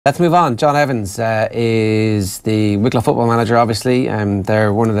Let's move on. John Evans is the Wicklow football manager, obviously.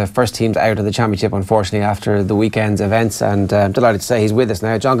 They're one of the first teams out of the championship, unfortunately, after the weekend's events. And I'm delighted to say he's with us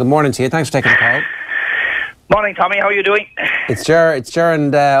now. John, good morning to you. Thanks for taking the call. Morning, Tommy. How are you doing? It's Ger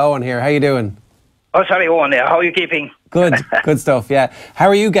and Eoin here. How are you doing? Oh, sorry, Owen there. How are you keeping? Good, good stuff, yeah. How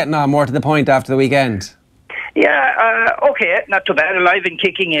are you getting on, more to the point, after the weekend? Yeah, okay. Not too bad. Alive and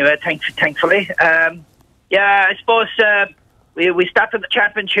kicking, thankfully. I suppose... We started the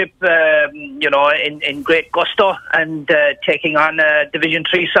championship, in great gusto and taking on a Division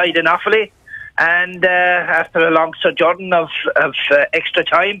 3 side in Offaly. And after a long sojourn of extra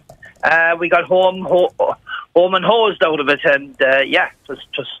time, we got home and hosed out of it. And it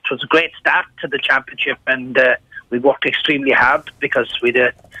was a great start to the championship. And we worked extremely hard because we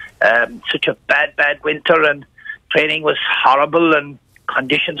had such a bad winter, and training was horrible and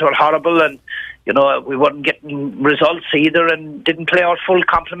conditions were horrible, and we weren't getting results either, and didn't play our full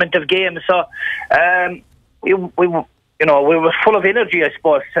complement of games. So we were full of energy, I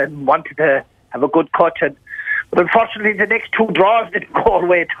suppose, and wanted to have a good cut. But unfortunately, the next two draws didn't go our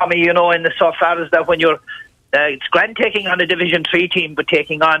way, Tommy. In the so far as that when you're it's grand taking on a Division 3 team, but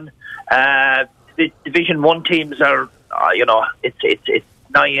taking on the Division 1 teams are it's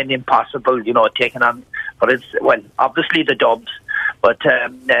nigh and impossible. Taking on, but it's obviously the Dubs. But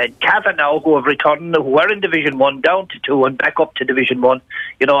Cavan now, who have returned, who were in Division 1, down to 2 and back up to Division 1,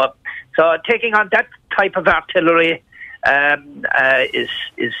 so taking on that type of artillery is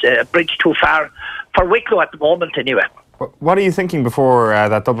a bridge too far for Wicklow at the moment, anyway. What are you thinking before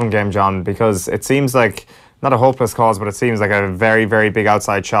that Dublin game, John? Because it seems like, not a hopeless cause, but it seems like a very, very big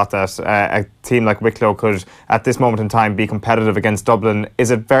outside shot that a team like Wicklow could, at this moment in time, be competitive against Dublin.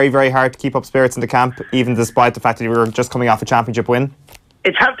 Is it very, very hard to keep up spirits in the camp, even despite the fact that you were just coming off a championship win?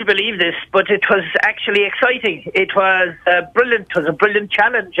 It's hard to believe this, but it was actually exciting. It was brilliant. It was a brilliant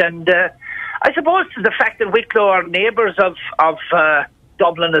challenge. And I suppose the fact that Wicklow are neighbours of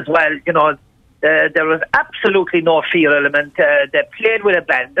Dublin as well, there was absolutely no fear element. They played with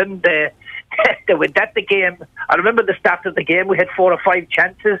abandon. With the game, I remember the start of the game, we had 4 or 5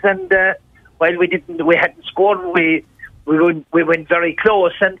 chances, and while we hadn't scored, we went very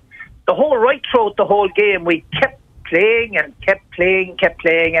close. And the whole right throughout the whole game, we kept playing, and they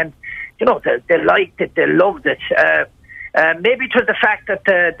liked it, they loved it. Maybe it was the fact that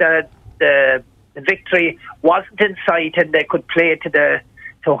the victory wasn't in sight, and they could play to the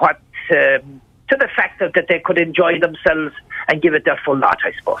fact that they could enjoy themselves and give it their full lot,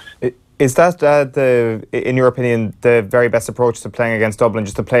 I suppose. Is that, in your opinion, the very best approach to playing against Dublin,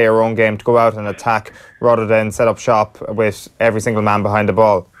 just to play your own game, to go out and attack rather than set up shop with every single man behind the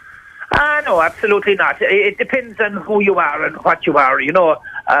ball? No, absolutely not. It depends on who you are and what you are,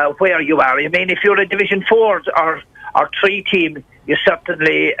 where you are. I mean, if you're a Division 4 or 3 team, you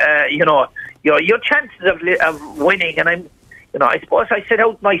certainly, your chances of winning, and I suppose I set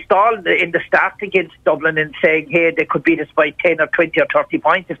out my stall in the start against Dublin and saying, hey, they could beat us by 10 or 20 or 30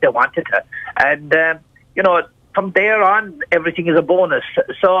 points if they wanted to. And, from there on, everything is a bonus.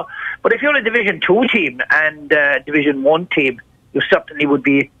 So, but if you're a Division 2 team and Division 1 team, you certainly would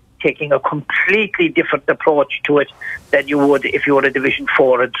be taking a completely different approach to it than you would if you were a Division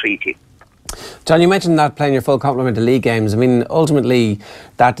 4 and 3 team. John, you mentioned not playing your full complement of league games. I mean, ultimately,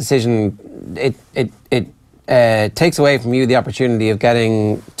 that decision, it takes away from you the opportunity of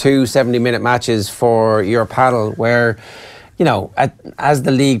getting 2 70-minute matches for your panel, where, as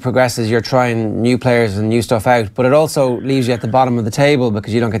the league progresses, you're trying new players and new stuff out, but it also leaves you at the bottom of the table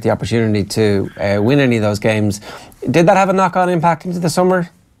because you don't get the opportunity to win any of those games. Did that have a knock-on impact into the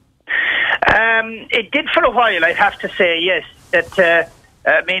summer? It did for a while, I'd have to say, yes. That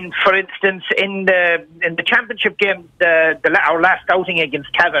for instance, in the championship game, our last outing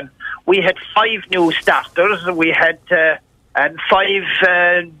against Cavan, we had 5 new starters. We had and 5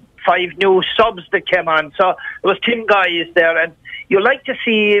 new subs that came on. So there was 10 guys there, and you like to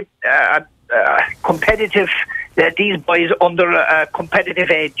see competitive. These boys under a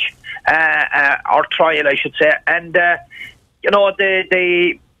competitive edge or trial, I should say, and they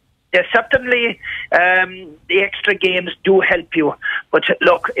certainly, the extra games do help you. But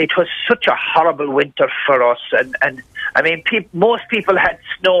look, it was such a horrible winter for us. And I mean, most people had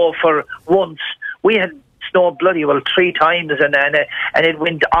snow for once. We had snow bloody well 3 times, and it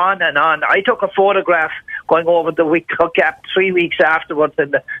went on and on. I took a photograph going over the Wicklow Gap 3 weeks afterwards,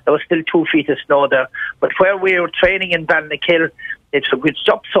 and there was still 2 feet of snow there. But where we were training in Balnakill, it's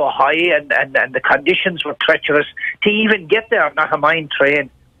up so high, and the conditions were treacherous to even get there, not a mind train.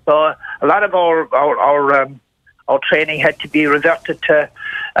 So a lot of our training had to be reverted to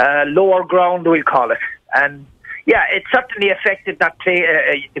lower ground, we'll call it. And Yeah, it certainly affected not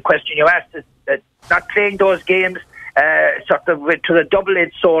play. The question you asked is that not playing those games sort of went to the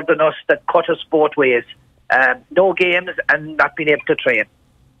double-edged sword on us that cut us both ways. No games and not being able to train.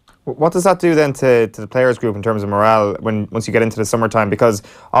 What does that do then to the players group in terms of morale once you get into the summertime? Because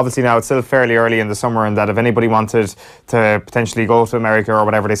obviously now it's still fairly early in the summer, and that if anybody wanted to potentially go to America or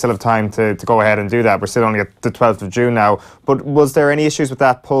whatever, they still have time to go ahead and do that. We're still only at the 12th of June now. But was there any issues with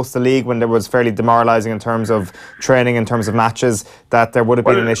that post the league when there was fairly demoralising in terms of training, in terms of matches, that there would have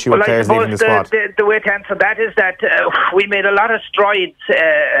been an issue with players leaving the squad? The way to answer that is that we made a lot of strides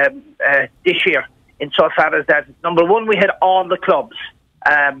this year insofar as that, number one, we had all the clubs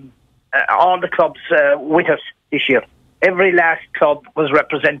with us this year. Every last club was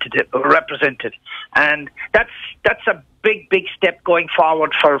represented, and that's a big step going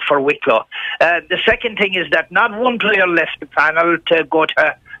forward for Wicklow. The second thing is that not one player left the panel to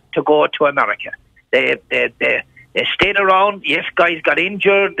go to America. They stayed around. Yes, guys got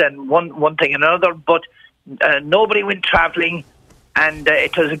injured and one thing and another, but nobody went travelling. And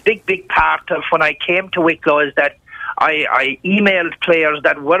it was a big part of when I came to Wicklow is that I emailed players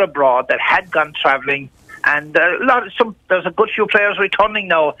that were abroad that had gone travelling, and there's a good few players returning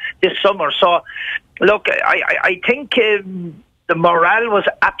now this summer. So, look, I think the morale was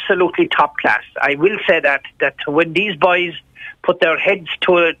absolutely top class. I will say that when these boys put their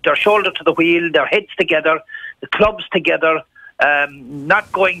shoulder to the wheel, their heads together, the clubs together,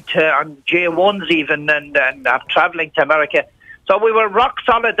 not going to on J1s even and travelling to America. So we were rock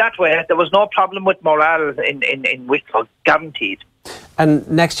solid that way. There was no problem with morale in Wicklow, guaranteed. And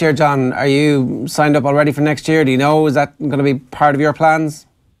next year, John, are you signed up already for next year? Do you know, is that going to be part of your plans?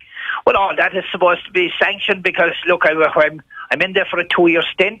 Well, all that is supposed to be sanctioned because, look, I'm in there for a 2-year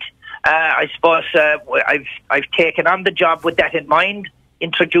stint. I suppose I've taken on the job with that in mind,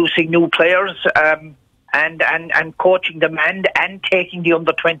 introducing new players and coaching them and taking the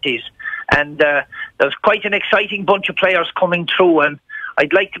under-20s. And there's quite an exciting bunch of players coming through, and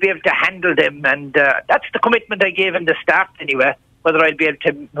I'd like to be able to handle them. And that's the commitment I gave in the start, anyway. Whether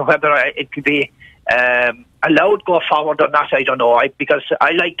it could be allowed to go forward or not, I don't know. Because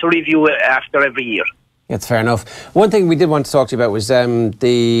I like to review it after every year. That's fair enough. One thing we did want to talk to you about was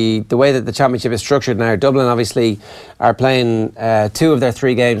the way that the championship is structured now. Dublin obviously are playing 2 of their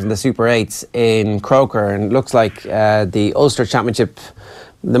 3 games in the Super 8s in Croker, and it looks like the Ulster Championship,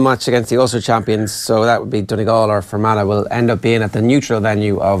 the match against the Ulster champions, so that would be Donegal or Fermanagh, will end up being at the neutral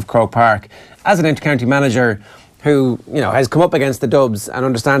venue of Croke Park. As an inter-county manager who has come up against the Dubs and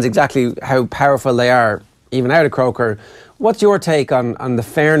understands exactly how powerful they are, even out of Croker, what's your take on the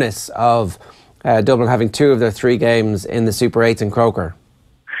fairness of Dublin having 2 of their 3 games in the Super 8s in Croker?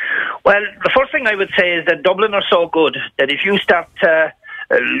 Well, the first thing I would say is that Dublin are so good that if you start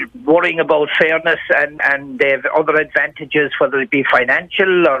worrying about fairness and they have other advantages, whether it be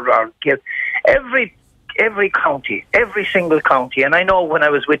financial or every county, every single county, and I know when I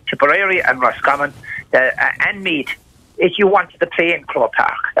was with Tipperary and Roscommon and Meath, if you wanted to play in Croke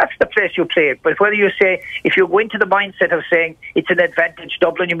Park, that's the place you play. But whether you say, if you go into the mindset of saying it's an advantage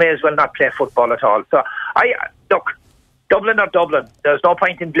Dublin, you may as well not play football at all. So look, Dublin or Dublin. There's no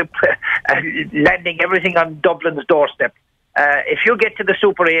point in landing everything on Dublin's doorstep. If you get to the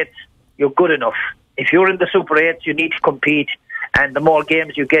Super 8s, you're good enough. If you're in the Super 8s, you need to compete, and the more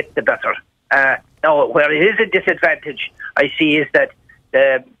games you get, the better. Now, where it is a disadvantage, I see, is that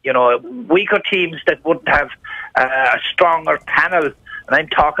weaker teams that wouldn't have a stronger panel, and I'm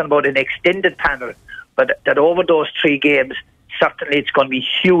talking about an extended panel, but that over those 3 games, certainly it's going to be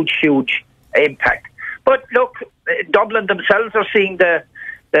huge impact. But look, Dublin themselves are seeing the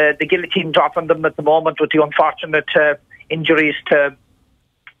guillotine drop on them at the moment with the unfortunate injuries to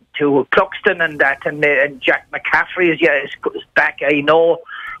Cluxton and Jack McCaffrey is back, I know,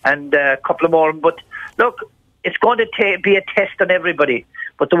 and a couple of more. But look, it's going to be a test on everybody.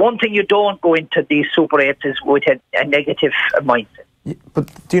 But the one thing you don't go into these Super 8s is with a negative mindset. But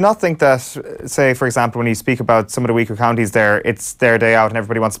do you not think that, say, for example, when you speak about some of the weaker counties there, it's their day out and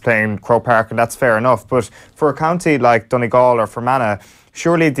everybody wants to play in Croke Park, and that's fair enough. But for a county like Donegal or Fermanagh,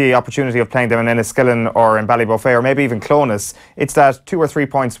 surely the opportunity of playing them in Enniskillen or in Ballybofey or maybe even Clones, it's that 2 or 3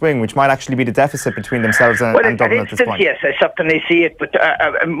 point swing, which might actually be the deficit between themselves and Dublin at this point. Yes, I certainly see it. But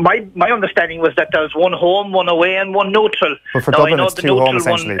my understanding was that there's 1 home, 1 away, and 1 neutral. But for Dublin, it's 2 home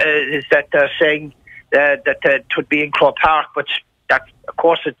essentially. Is that they're saying that it would be in Croke Park, but that, of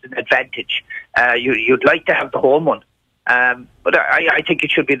course, it's an advantage. You'd like to have the home one, but I think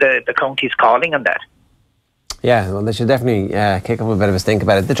it should be the counties calling on that. Yeah, well, they should definitely kick up a bit of a stink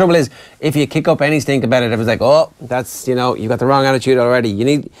about it. The trouble is, if you kick up any stink about it, it was like, oh, that's, you know, you've got the wrong attitude already. You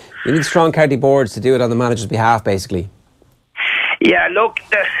need strong county boards to do it on the manager's behalf, basically. Yeah, look,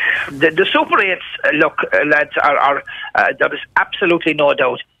 the Super 8s, lads, there is absolutely no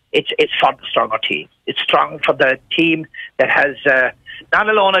doubt. It's for the stronger team. It's strong for the team that has not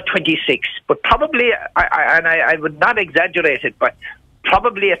alone a 26, but probably, I would not exaggerate it, but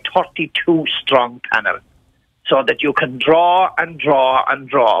probably a 32 strong panel, so that you can draw and draw and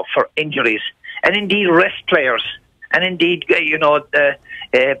draw for injuries, and indeed rest players, and indeed, you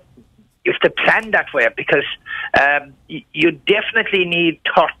have to plan that way, because you definitely need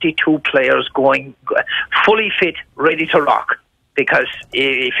 32 players going fully fit, ready to rock. Because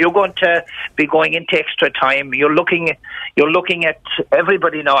if you're going to be going into extra time, you're looking at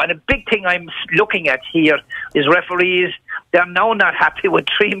everybody now. And a big thing I'm looking at here is referees. They're now not happy with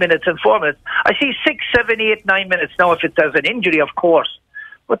 3 minutes and 4 minutes. I see 6, 7, 8, 9 minutes now if there's an injury, of course.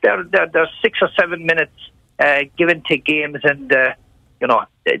 But there's 6 or 7 minutes given to games, and the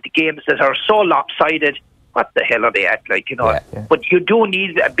games that are so lopsided. What the hell are they at? Yeah. But you do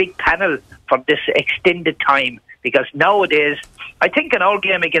need a big panel for this extended time, because nowadays, I think in our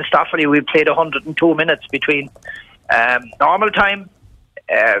game against Offaly, we played 102 minutes between normal time,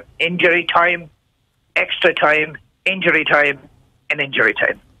 injury time, extra time, injury time, and injury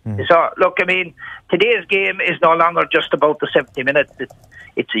time. So, look, I mean, today's game is no longer just about the 70 minutes.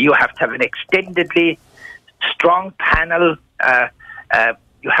 You have to have an extendedly strong panel.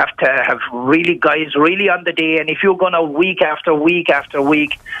 You have to have really guys really on the day. And if you're going to week after week after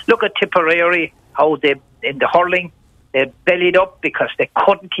week, look at Tipperary, how they, in the hurling, they bellied up because they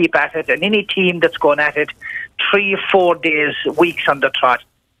couldn't keep at it. And any team that's going at it 3 or 4 days, weeks on the trot,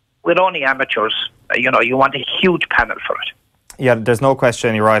 with only amateurs, you want a huge panel for it. Yeah, there's no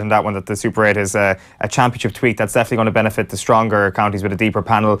question, you're right on that one, that the Super 8 is a championship tweak that's definitely going to benefit the stronger counties with a deeper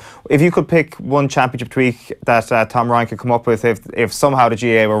panel. If you could pick one championship tweak that Tom Ryan could come up with, if somehow the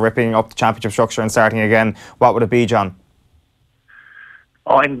GAA were ripping up the championship structure and starting again, what would it be, John?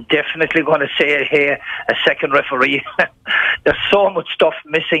 I'm definitely going to say here a second referee. There's so much stuff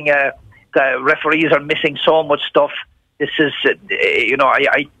missing. The referees are missing so much stuff. This is,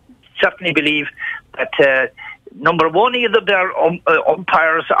 I certainly believe that number one, either their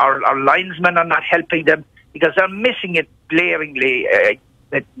umpires or linesmen are not helping them, because they're missing it blatantly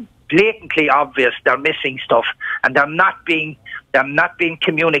obvious. They're missing stuff, and they're not being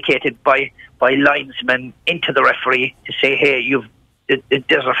communicated by linesmen into the referee to say, hey,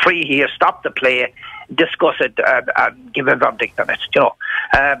 there's a free here, stop the play, discuss it, and give a verdict on it.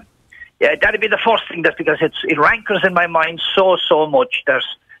 Yeah, that'd be the first thing, that's because it rankles in my mind so much. There's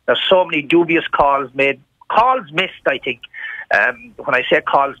so many dubious calls made. Calls missed, I think. When I say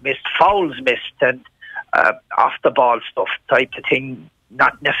calls missed, fouls missed, and off the ball stuff type of thing,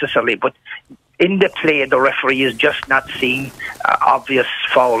 not necessarily, but in the play, the referee is just not seeing obvious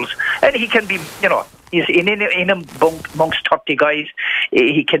fouls. And he can be, he's in amongst 30 guys.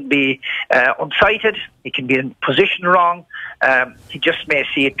 He can be unsighted. He can be in position wrong. He just may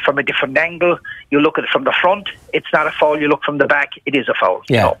see it from a different angle. You look at it from the front, it's not a foul. You look from the back, it is a foul.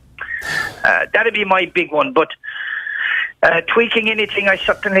 Yeah. That'd be my big one. But tweaking anything, I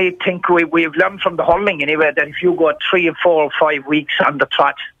certainly think we've learned from the hurling anyway, that if you go 3 or 4 or 5 weeks on the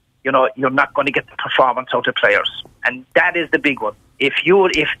trot, you're not going to get the performance out of players, and that is the big one. If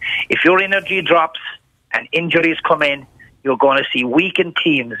your energy drops and injuries come in, you're going to see weakened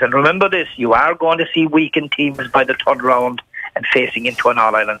teams. And remember this: you are going to see weakened teams by the third round and facing into an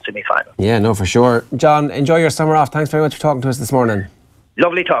All-Ireland semi-final. Yeah, no, for sure. John, enjoy your summer off. Thanks very much for talking to us this morning.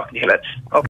 Lovely talking to you, lads. Okay.